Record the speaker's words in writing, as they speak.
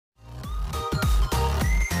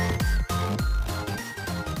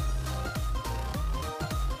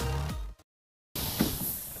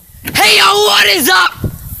Hey yo, what is up?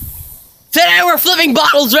 Today we're flipping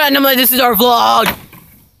bottles randomly. This is our vlog.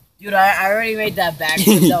 Dude, I already made that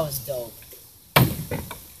backwards. That was dope.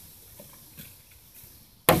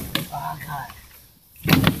 Oh god.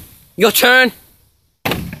 Your turn.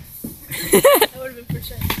 That would have been for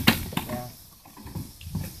sure.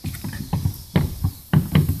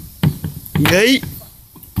 Yeah. Yay.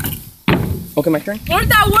 Okay, my turn. Learn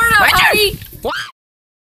that word out, Harry. What?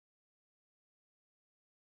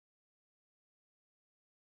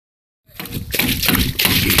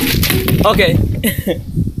 Okay.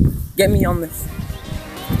 Get me on this.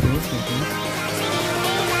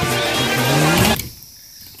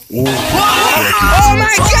 Oh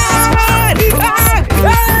my god!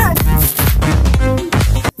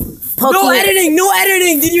 No editing! No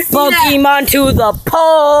editing! Did you see Pokemon to the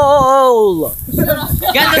pole!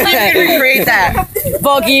 Guys, let's see if we can recreate that.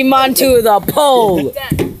 Pokemon to the pole!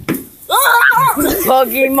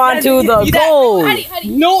 Pokemon to the goal!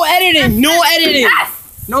 No editing! No editing!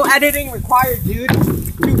 No editing required, dude.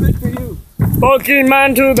 Too good for you.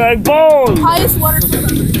 Pokemon to the goal! Highest water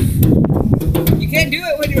ever. You can't do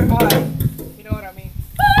it when you're high. You know what I mean?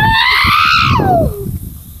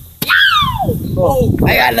 Oh,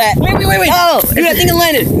 I got that. Wait. Oh, dude, I think it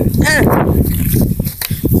landed.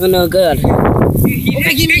 Oh, no good.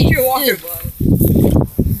 Okay, give me your water bottle.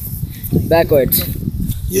 Backwards.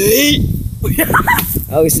 Yay!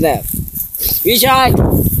 Oh, snap. Retry.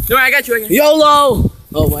 No, I got you again. YOLO!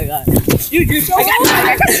 Oh my god. You're so I got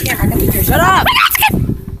the camera. Shut up!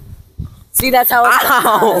 See, that's how it's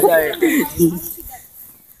Ow!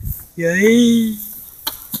 Yay!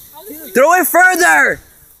 Throw it further!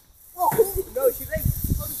 No, she's like...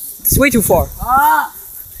 It's way too far.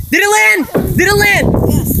 Did it land? Did it land?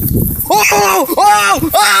 Yes. Oh!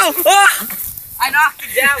 I knocked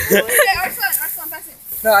it down, boy. Okay, Arslan, pass it.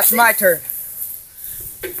 No, it's my turn.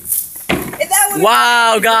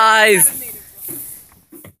 Wow, guys!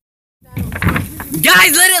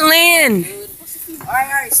 Guys, let it land!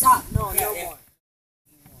 Alright, stop. No more.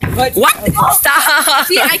 What? Stop!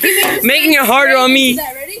 See, I can make this Making it harder on me. Is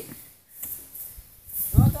that ready?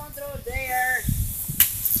 No, don't throw it there.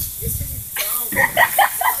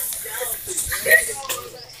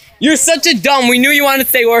 You're such a dumb. We knew you wanted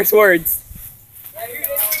to say worse words.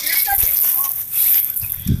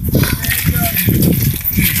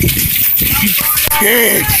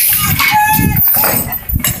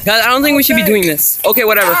 Guys, I don't think we should be doing this. Okay,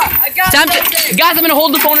 whatever. Guys, I'm gonna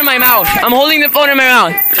hold the phone in my mouth. I'm holding the phone in my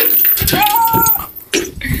mouth.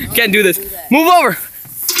 Can't do this. Move over.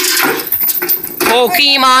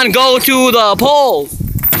 Pokemon, go to the polls.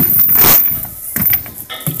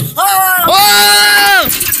 Oh!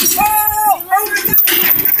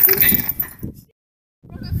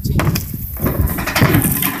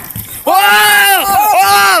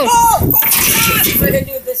 We're gonna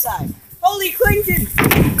do it this side. Holy Clinton!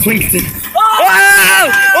 Clinton.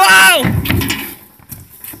 Whoa!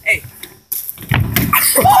 Hey.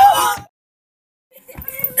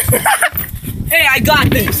 Hey, I got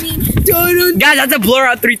this. Guys, I have to blur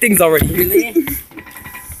out 3 things already. Really?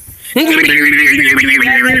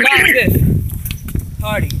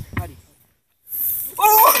 Hardy.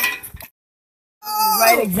 Oh!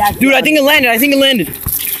 Right, exactly. Dude, I think it landed. I think it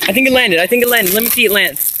landed. Let me see it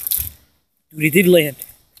land. Dude, it did land.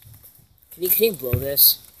 Can you blow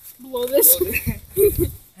this? Blow this.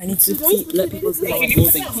 I need to see. Let people see. Can you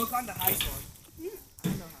put that hook on the high one?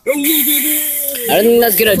 I don't think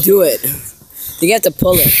that's gonna do it. You have to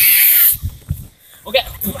pull it. Okay.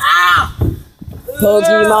 Ah!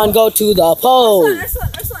 Pokemon, go to the pole. Arslan.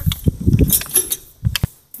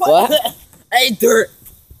 What? Hey, dirt.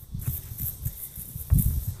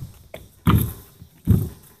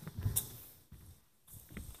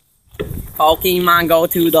 Pokemon, go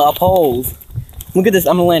to the poles. Look at this.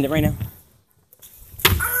 I'm gonna land it right now.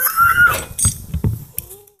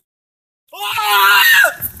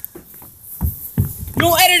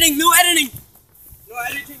 No editing.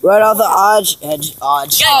 Right off the edge.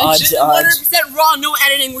 100% raw. No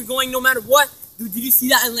editing. We're going no matter what. Dude, did you see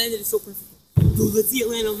that? I landed. It's so perfect. Dude, let's see it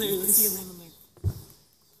land on there.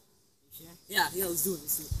 Yeah, let's do it.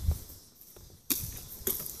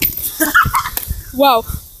 Wow.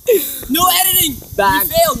 No editing. Back. We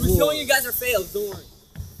failed. We're showing you guys our fails. Don't worry.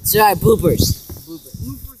 It's alright, bloopers.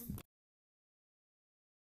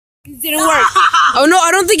 It didn't work. Oh no,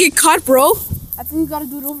 I don't think it caught, bro. I think we gotta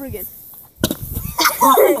do it over again.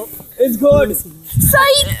 It's good.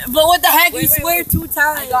 Sight! But what the heck? We swear 2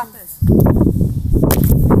 times. I got this.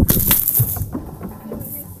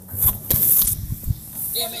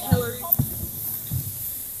 Damn it, Hillary.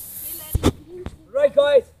 Right,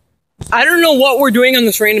 guys. I don't know what we're doing on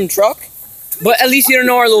this random truck, but at least you don't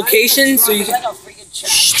know our location, so you can...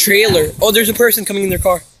 Trailer. Oh, there's a person coming in their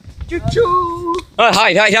car.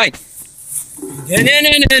 Hide.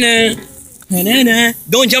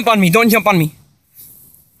 Don't jump on me.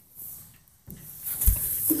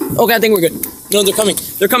 Okay, I think we're good. No, they're coming.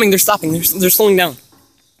 They're stopping. They're slowing down.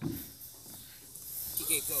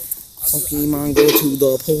 Pokemon, go to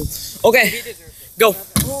the pole. Okay, go.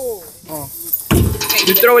 Oh.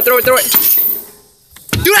 Dude, throw it. Dude,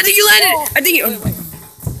 I think you landed. I think you...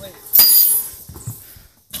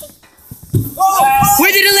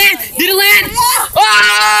 Where did it land?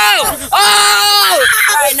 Oh!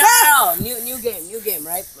 Alright, no. New game,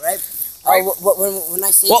 right? When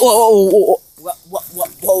I say Whoa.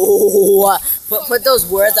 what? Put those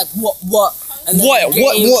words like what? And then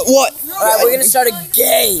What? Alright, we're gonna start a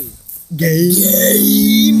game.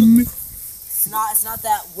 Game. It's not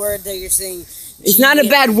that word that you're saying. It's not a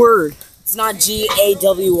bad word. It's not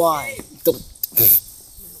GAWY. Go.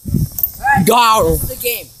 This is the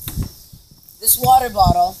game. This water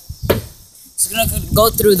bottle is gonna go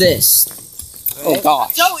through this. Oh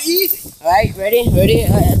gosh. So easy. Alright, ready?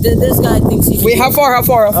 This guy thinks he can. Wait, how far?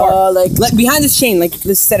 Like Behind this chain, like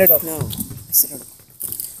let's set it up. no.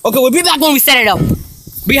 Okay, we'll be back when we set it up.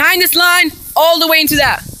 Behind this line, all the way into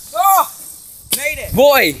that. Oh, made it.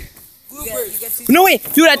 Boy. You get to No wait,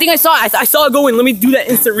 dude. I think I saw it go in. Let me do that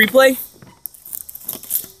instant replay.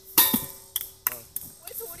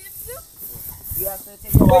 You have to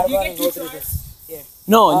take the water bottle and go through this.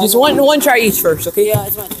 No, just one try each first, okay? Yeah,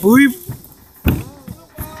 it's fine. Boop.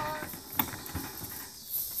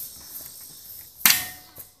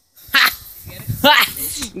 Ha!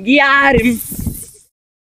 Got him.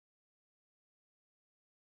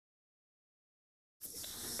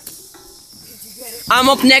 I'm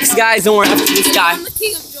up next, guys. Don't worry. After this guy. I'm the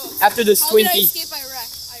king of jokes. After this How did I Twinkie. escape Iraq?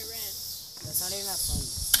 I ran. That's not even that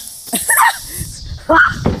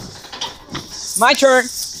funny. My turn.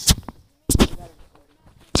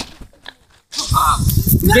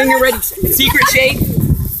 Getting you ready. Secret shake.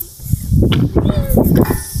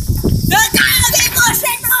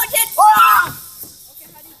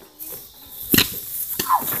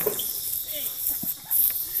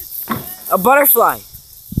 A butterfly.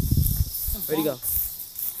 Where'd he go?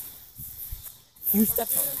 You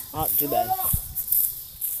stepped on it. Oh, too bad.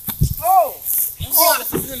 Oh. Be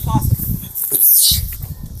honest, this is impossible.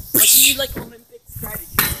 Like you need like Olympic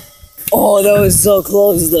strategy. Oh, that was so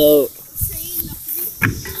close though.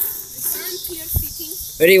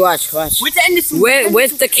 Ready? Watch. Which end is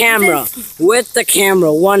With the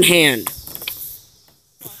camera, one hand.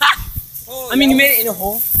 I mean, you made it in a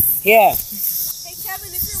hole. Yeah. Hey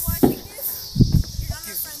Kevin, if you're watching this, you're not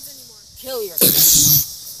our friends anymore. Kill yourself.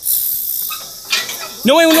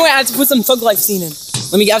 No, wait. I have to put some Thug Life scene in. I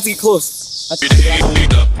have to get close.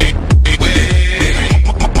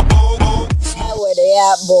 Where they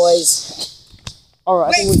at, boys? Alright,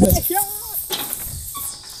 I think we're good.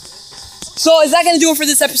 So, is that gonna do it for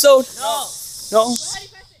this episode? No?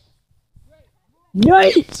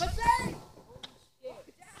 Yikes!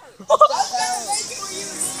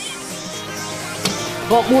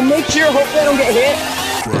 But we'll make sure, hope they don't get hit.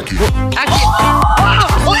 Actually,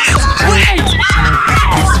 wait!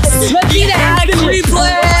 Let's see the action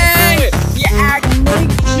replay!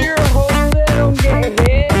 Make sure, hope they don't get hit.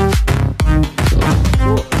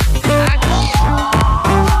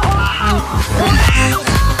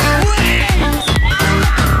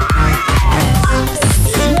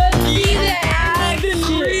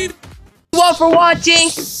 For watching.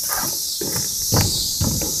 Same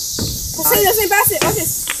basket. Watch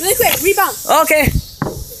this. Really quick. Rebound. Okay.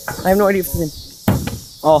 I have no idea if it's in.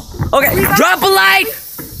 Oh. Okay. Drop a like.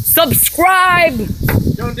 Subscribe.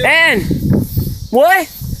 Don't do it. And what?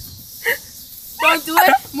 Don't do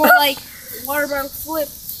it. More like water bottle flip.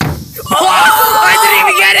 Oh! I didn't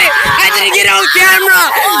even get it. I didn't get it on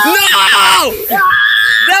camera. No.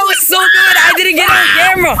 That was so good. I didn't get it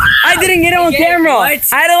on camera. I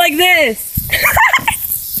had it like this.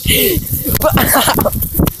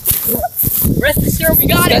 Rest assured, we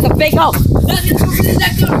got it. That's a fake out. That's it for this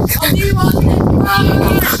episode. I'll see you all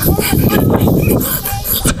next time.